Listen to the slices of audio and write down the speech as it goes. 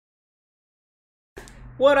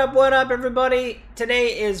What up, everybody?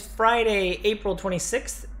 Today is Friday, April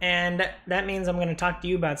 26th, and that means I'm going to talk to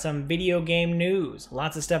you about some video game news.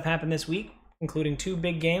 Lots of stuff happened this week, including two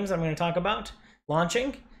big games I'm going to talk about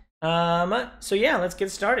launching. So yeah, let's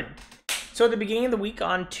get started. So at the beginning of the week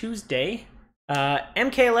on Tuesday,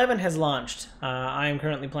 MK11 has launched. I am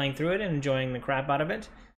currently playing through it and enjoying the crap out of it.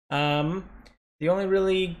 The only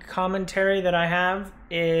really commentary that I have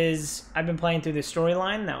is I've been playing through the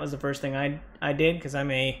storyline. That was the first thing I did because I'm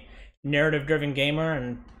a narrative-driven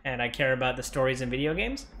gamer and I care about the stories in video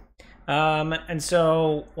games. And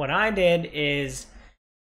so what I did is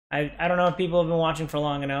I don't know if people have been watching for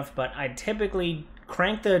long enough, but I typically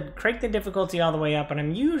crank the difficulty all the way up, and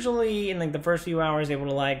I'm usually in like the first few hours able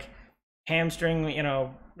to like hamstring,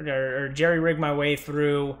 or jerry-rig my way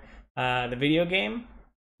through the video game.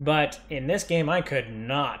 But in this game, I could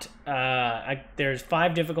not. There's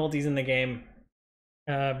 5 difficulties in the game.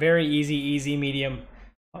 Very easy, medium,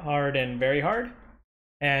 hard, and very hard.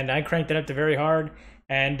 And I cranked it up to very hard,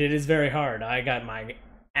 and it is very hard. I got my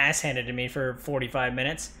ass handed to me for 45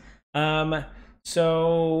 minutes.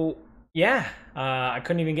 So, yeah, I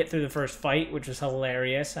couldn't even get through the first fight, which was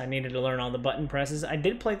hilarious. I needed to learn all the button presses. I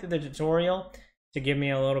did play through the tutorial to give me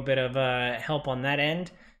a little bit of help on that end,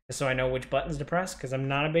 so I know which buttons to press, because I'm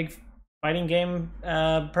not a big fighting game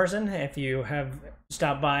person. If you have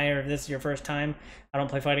stopped by or if this is your first time, I don't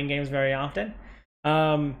play fighting games very often.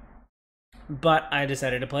 But I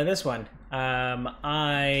decided to play this one.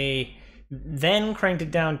 I then cranked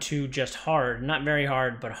it down to just hard, not very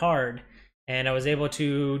hard, but hard, and I was able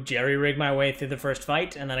to jerry-rig my way through the first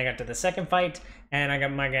fight, and then I got to the second fight, and I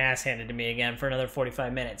got my ass handed to me again for another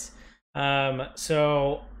 45 minutes.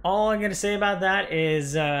 So all I'm gonna say about that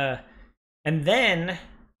is, and then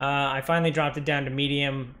I finally dropped it down to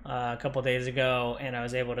medium a couple days ago, and I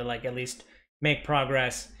was able to like at least make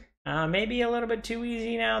progress. Maybe a little bit too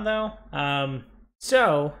easy now though.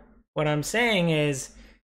 So what I'm saying is,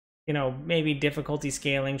 maybe difficulty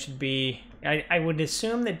scaling should be. I would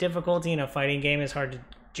assume that difficulty in a fighting game is hard to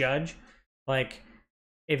judge. Like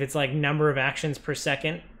if it's like number of actions per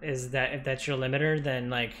second, if that's your limiter, then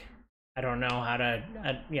like, I don't know how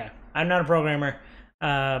to, yeah, I'm not a programmer.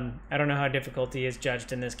 I don't know how difficulty is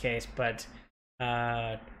judged in this case, but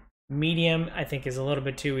medium, I think, is a little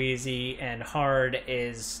bit too easy, and hard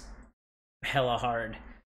is hella hard.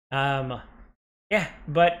 Yeah,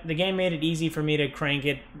 but the game made it easy for me to crank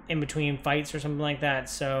it in between fights or something like that,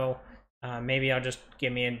 so maybe I'll just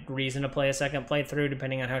give me a reason to play a second playthrough,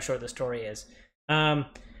 depending on how short the story is.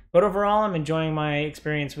 But overall, I'm enjoying my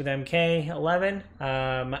experience with MK11,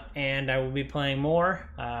 and I will be playing more.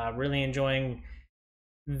 Really enjoying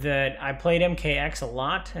that. I played MKX a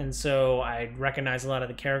lot, and so I recognize a lot of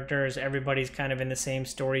the characters. Everybody's kind of in the same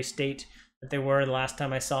story state that they were the last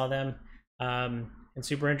time I saw them. And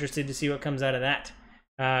super interested to see what comes out of that.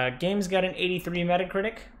 Game's got an 83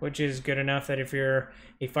 Metacritic, which is good enough that if you're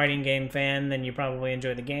a fighting game fan, then you probably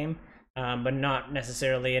enjoy the game. But not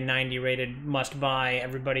necessarily a 90 rated must-buy.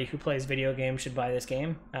 Everybody who plays video games should buy this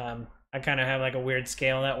game. I kind of have like a weird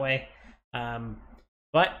scale that way.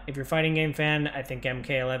 But if you're a fighting game fan, I think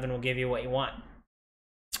MK11 will give you what you want.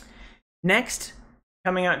 Next,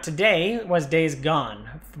 coming out today was Days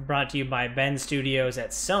Gone, brought to you by Ben Studios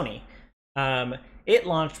at Sony. It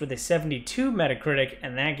launched with a 72 Metacritic,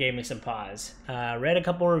 and that gave me some pause. Read a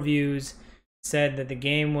couple reviews, said that the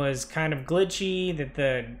game was kind of glitchy, that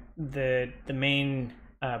the main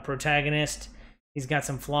protagonist, he's got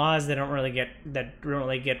some flaws that don't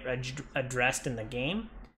really get addressed in the game.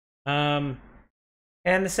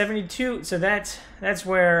 And the 72, so that's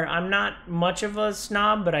where I'm not much of a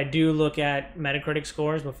snob, but I do look at Metacritic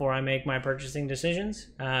scores before I make my purchasing decisions.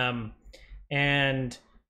 And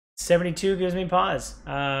 72 gives me pause.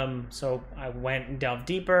 So I went and delved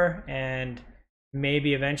deeper, and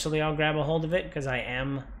maybe eventually I'll grab a hold of it, because I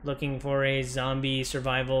am looking for a zombie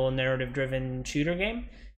survival narrative-driven shooter game.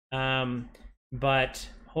 But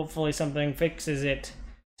hopefully something fixes it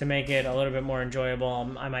to make it a little bit more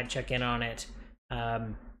enjoyable. I might check in on it.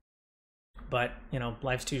 But,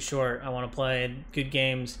 life's too short. I want to play good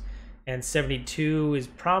games. And 72 is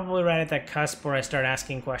probably right at that cusp where I start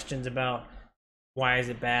asking questions about why is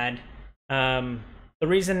it bad. The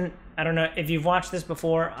reason, I don't know, if you've watched this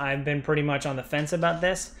before, I've been pretty much on the fence about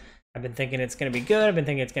this. I've been thinking it's going to be good, I've been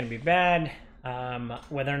thinking it's going to be bad.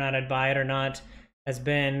 Whether or not I'd buy it or not has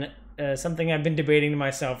been something I've been debating to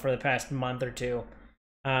myself for the past month or two.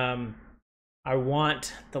 I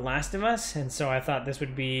want The Last of Us, and so I thought this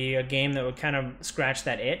would be a game that would kind of scratch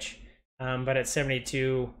that itch. But at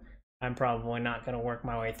 72, I'm probably not going to work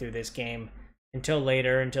my way through this game until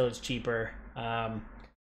later, until it's cheaper.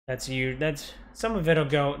 That's you. That's some of it'll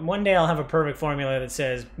go. One day I'll have a perfect formula that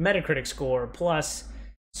says Metacritic score plus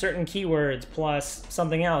certain keywords plus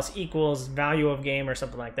something else equals value of game or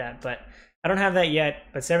something like that. But I don't have that yet.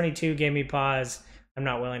 But 72 gave me pause. I'm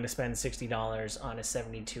not willing to spend $60 on a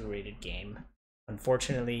 72 rated game.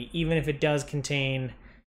 Unfortunately, even if it does contain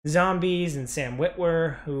zombies and Sam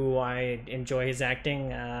Witwer, who I enjoy his acting.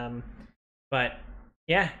 But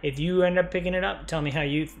yeah, if you end up picking it up, tell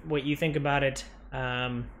me what you think about it.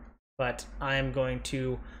 But I'm going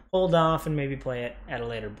to hold off and maybe play it at a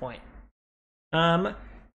later point.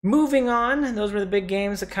 Moving on, those were the big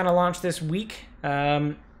games that kind of launched this week.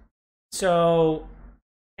 So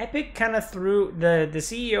Epic kind of threw the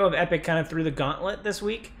CEO of Epic kind of threw the gauntlet this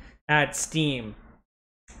week at Steam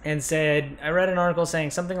and said, I read an article saying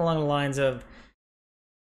something along the lines of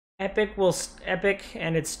Epic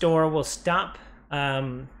and its store will stop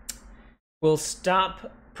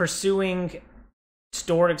pursuing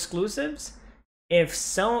store exclusives if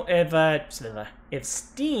Steam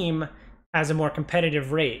has a more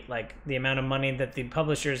competitive rate, like the amount of money that the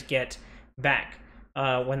publishers get back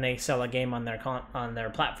when they sell a game on their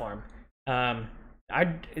platform.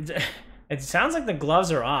 It sounds like the gloves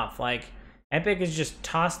are off. Like Epic has just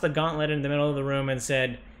tossed the gauntlet in the middle of the room and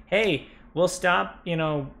said, "Hey, we'll stop,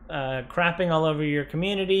 crapping all over your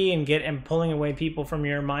community and pulling away people from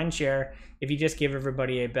your mind share if you just give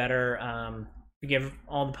everybody a better, give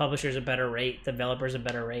all the publishers a better rate, developers a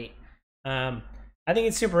better rate." I think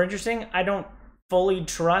it's super interesting. I don't fully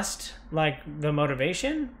trust like the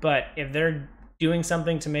motivation, but if they're doing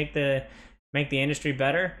something to make the industry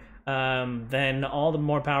better, then all the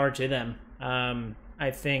more power to them. I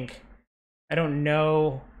don't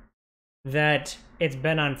know that it's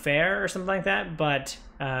been unfair or something like that, but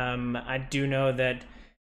I do know that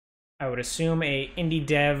I would assume a indie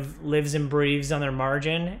dev lives and breathes on their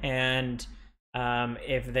margin, and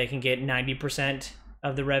if they can get 90%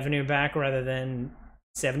 of the revenue back rather than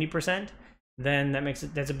 70%, then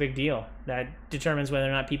that's a big deal. That determines whether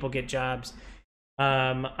or not people get jobs.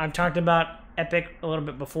 I've talked about Epic a little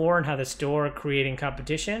bit before and how the store creating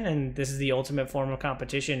competition, and this is the ultimate form of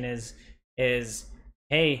competition is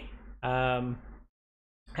hey,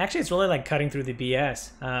 actually it's really like cutting through the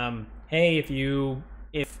BS. Hey,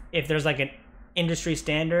 if there's like an industry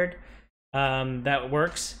standard that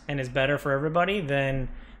works and is better for everybody, then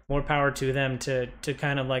more power to them to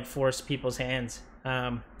kind of like force people's hands.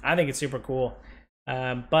 I think it's super cool.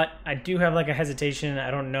 But I do have like a hesitation.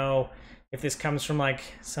 I don't know if this comes from like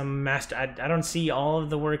some master. I don't see all of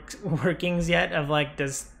the workings yet of like,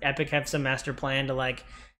 does Epic have some master plan to like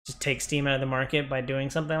just take Steam out of the market by doing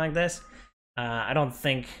something like this? I don't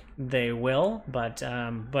think they will, but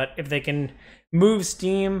if they can move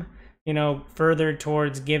Steam, further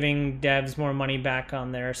towards giving devs more money back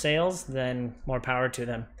on their sales, then more power to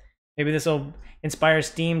them. Maybe this will inspire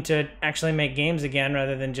Steam to actually make games again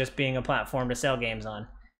rather than just being a platform to sell games on.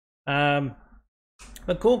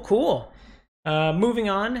 But cool. Moving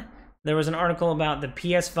on, there was an article about the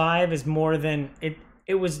PS5 is more than it.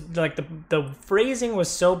 It was like the phrasing was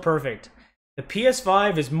so perfect. The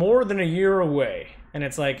PS5 is more than a year away, and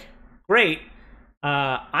it's like, great.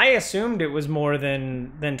 I assumed it was more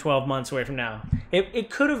than 12 months away from now.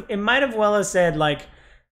 It might have well have said like,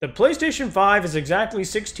 the PlayStation 5 is exactly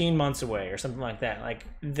 16 months away or something like that. Like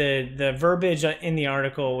the verbiage in the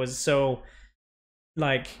article was so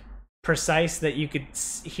like precise that you could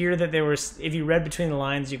hear that they were, if you read between the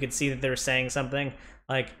lines, you could see that they were saying something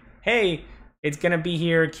like, hey, it's going to be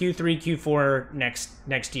here Q3, Q4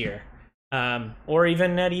 next year. Or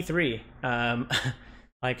even at E3.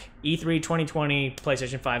 Like E3 2020,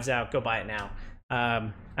 PlayStation 5's out, go buy it now.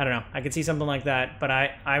 I don't know. I could see something like that, but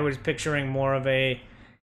I was picturing more of a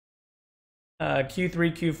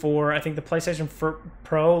Q3, Q4. I think the PlayStation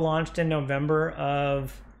Pro launched in November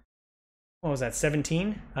of, what was that,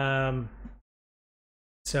 17? Yeah.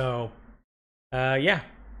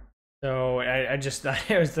 So I just thought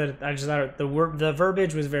the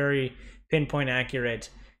verbiage was very pinpoint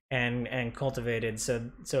accurate and cultivated.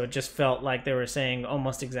 So it just felt like they were saying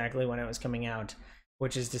almost exactly when it was coming out,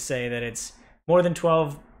 which is to say that it's more than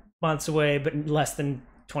 12 months away, but less than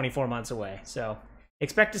 24 months away. So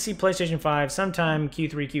expect to see PlayStation 5 sometime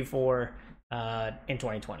Q3, Q4 in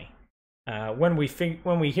 2020. When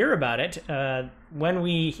we hear about it, when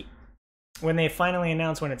they finally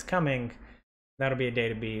announce when it's coming, that'll be a day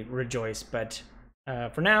to be rejoiced. But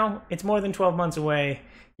for now, it's more than 12 months away.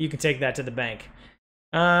 You can take that to the bank.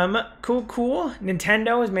 Cool.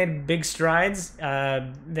 Nintendo has made big strides.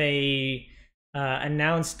 They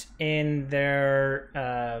announced in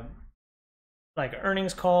their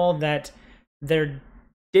earnings call that their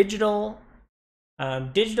digital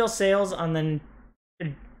Digital sales on the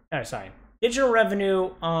digital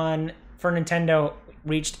revenue for Nintendo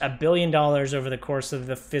reached $1 billion over the course of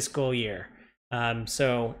the fiscal year.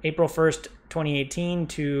 So April 1st, 2018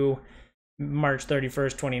 to March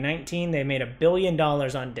 31st, 2019, they made $1 billion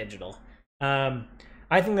on digital.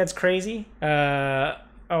 I think that's crazy.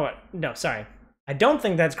 Oh, no, sorry. I don't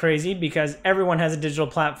think that's crazy because everyone has a digital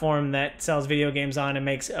platform that sells video games on and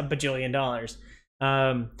makes $1 bajillion.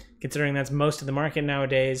 Considering that's most of the market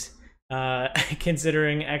nowadays.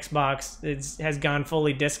 Considering Xbox has gone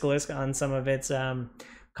fully discless on some of its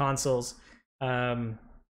consoles.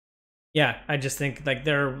 Yeah, I just think like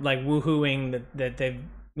they're like woohooing that they've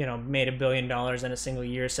made $1 billion in a single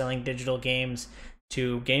year selling digital games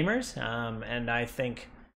to gamers. And I think,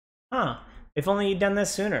 if only you'd done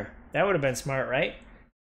this sooner. That would have been smart, right?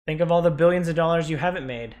 Think of all the billions of dollars you haven't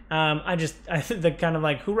made. I think the kind of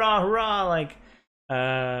like hurrah, hurrah, like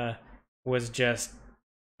was just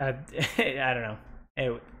I don't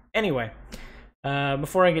know. Anyway,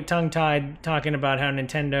 before I get tongue-tied talking about how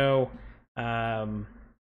Nintendo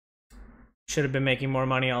should have been making more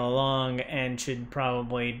money all along and should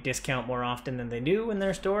probably discount more often than they do in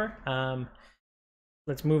their store,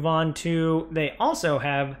 let's move on to, they also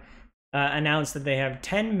have announced that they have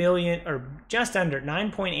 10 million, or just under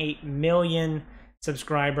 9.8 million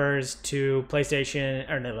subscribers to PlayStation,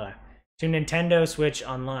 or no, to Nintendo Switch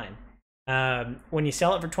Online. When you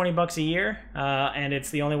sell it for $20 a year, and it's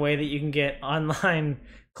the only way that you can get online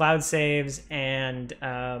cloud saves and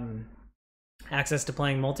access to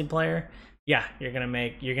playing multiplayer, yeah, you're gonna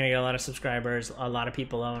get a lot of subscribers. A lot of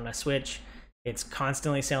people own a Switch. It's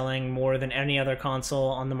constantly selling more than any other console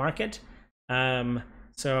on the market.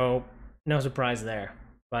 So no surprise there.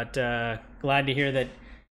 But glad to hear that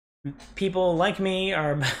people like me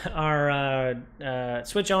are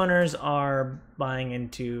Switch owners are buying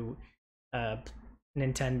into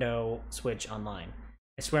Nintendo Switch Online.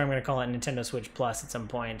 I swear I'm going to call it Nintendo Switch Plus at some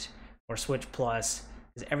point, or Switch Plus,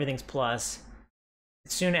 because everything's Plus.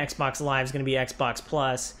 Soon Xbox Live is going to be Xbox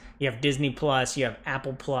Plus. You have Disney Plus, you have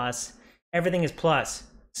Apple Plus. Everything is Plus.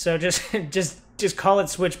 So just call it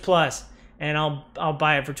Switch Plus, and I'll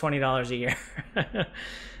buy it for $20 a year.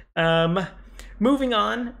 Moving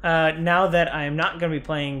on, now that I am not going to be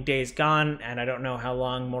playing Days Gone, and I don't know how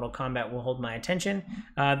long Mortal Kombat will hold my attention,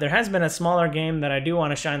 there has been a smaller game that I do want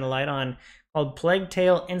to shine the light on called Plague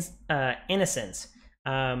Tale Innocence.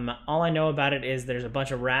 All I know about it is there's a bunch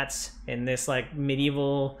of rats in this like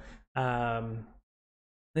medieval town,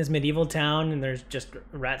 and there's just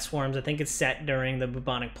rat swarms. I think it's set during the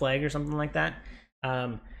bubonic plague or something like that.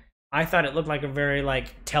 I thought it looked like a very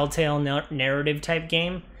like Telltale narrative type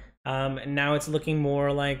game. And now it's looking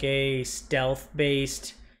more like a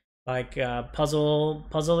stealth-based, like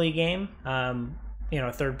puzzly game.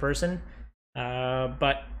 Third person.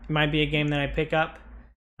 But it might be a game that I pick up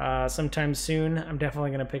sometime soon. I'm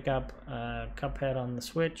definitely gonna pick up Cuphead on the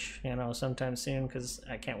Switch, sometime soon, because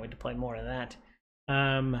I can't wait to play more of that.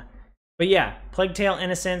 But yeah, Plague Tale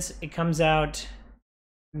Innocence. It comes out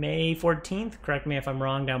May 14th. Correct me if I'm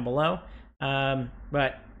wrong down below.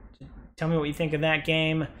 But tell me what you think of that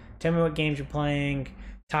game. Tell me what games you're playing.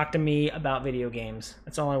 Talk to me about video games.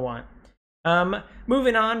 That's all I want.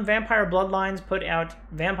 Moving on, Vampire Bloodlines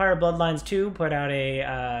 2 put out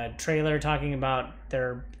a trailer talking about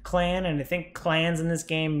their clan, and I think clans in this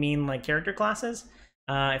game mean like character classes,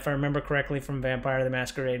 if I remember correctly from Vampire the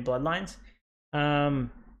Masquerade Bloodlines.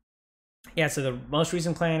 Yeah, so the most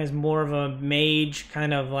recent clan is more of a mage,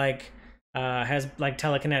 kind of like has like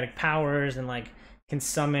telekinetic powers and like can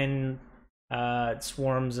summon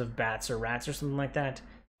swarms of bats or rats or something like that.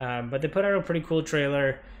 But they put out a pretty cool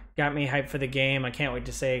trailer, got me hyped for the game. I can't wait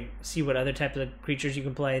to see what other types of creatures you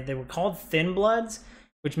can play. They were called Thin Bloods,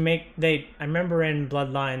 which I remember in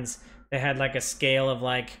Bloodlines they had like a scale of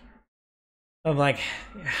like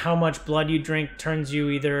how much blood you drink turns you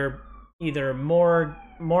either more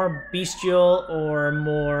bestial or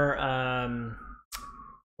more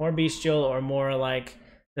bestial or more like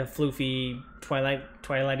the floofy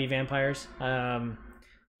Twilighty vampires.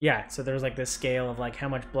 Yeah, so there's like this scale of like how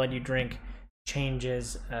much blood you drink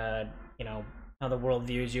changes how the world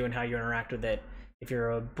views you and how you interact with it. If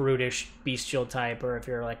you're a brutish bestial type, or if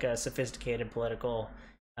you're like a sophisticated political,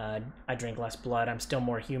 I drink less blood, I'm still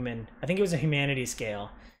more human. I think it was a humanity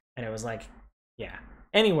scale, and it was like, yeah.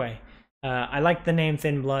 Anyway, I like the name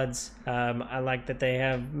Thin Bloods. I like that they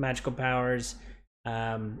have magical powers,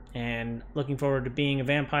 and looking forward to being a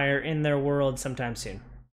vampire in their world sometime soon.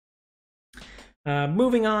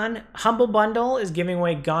 Moving on, Humble Bundle is giving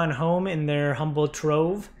away Gone Home in their Humble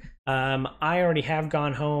Trove. I already have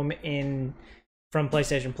Gone Home from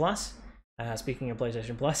PlayStation Plus. Speaking of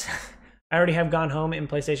PlayStation Plus, I already have Gone Home in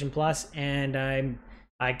PlayStation Plus, and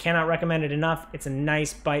I cannot recommend it enough. It's a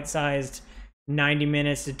nice bite-sized 90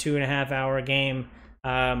 minutes to 2.5 hour game.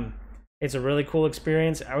 It's a really cool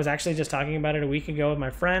experience. I was actually just talking about it a week ago with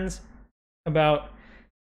my friends about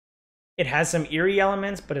it has some eerie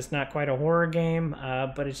elements, but it's not quite a horror game.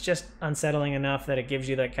 But it's just unsettling enough that it gives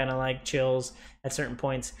you that kind of like chills at certain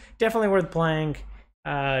points. Definitely worth playing.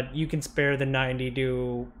 You can spare the 90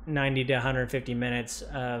 to 150 minutes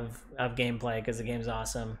of gameplay because the game's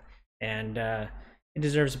awesome and it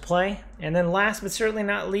deserves a play. And then last but certainly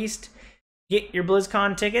not least, get your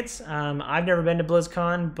BlizzCon tickets. I've never been to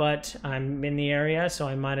BlizzCon, but I'm in the area, so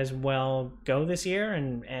I might as well go this year,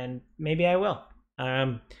 and maybe I will.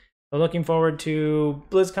 So looking forward to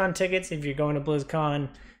BlizzCon tickets. If you're going to BlizzCon,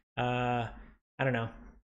 I don't know.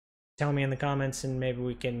 Tell me in the comments, and maybe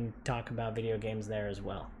we can talk about video games there as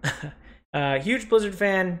well. Huge Blizzard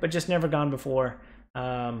fan, but just never gone before.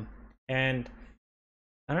 And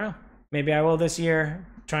I don't know. Maybe I will this year.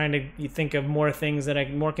 Trying to think of more things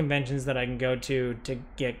more conventions that I can go to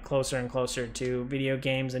get closer and closer to video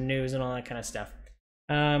games and news and all that kind of stuff.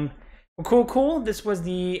 Well, cool. This was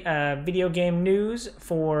the video game news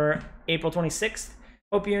for April 26th.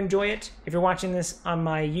 Hope you enjoy it. If you're watching this on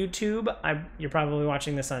my YouTube, you're probably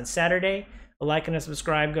watching this on Saturday. A like and a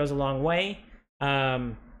subscribe goes a long way.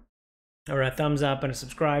 Or a thumbs up and a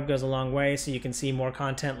subscribe goes a long way, so you can see more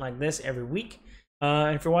content like this every week.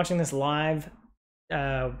 And if you're watching this live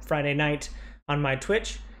Friday night on my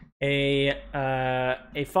Twitch, a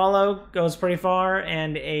follow goes pretty far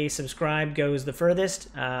and a subscribe goes the furthest.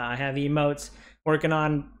 I have emotes, working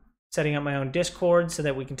on setting up my own Discord so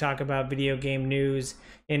that we can talk about video game news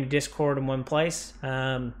in Discord in one place.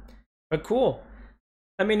 But cool.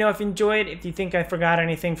 Let me know if you enjoyed. If you think I forgot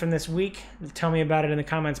anything from this week, tell me about it in the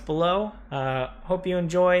comments below. Hope you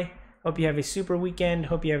enjoy. Hope you have a super weekend.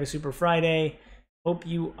 Hope you have a super Friday. Hope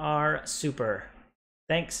you are super.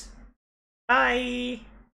 Thanks. Bye.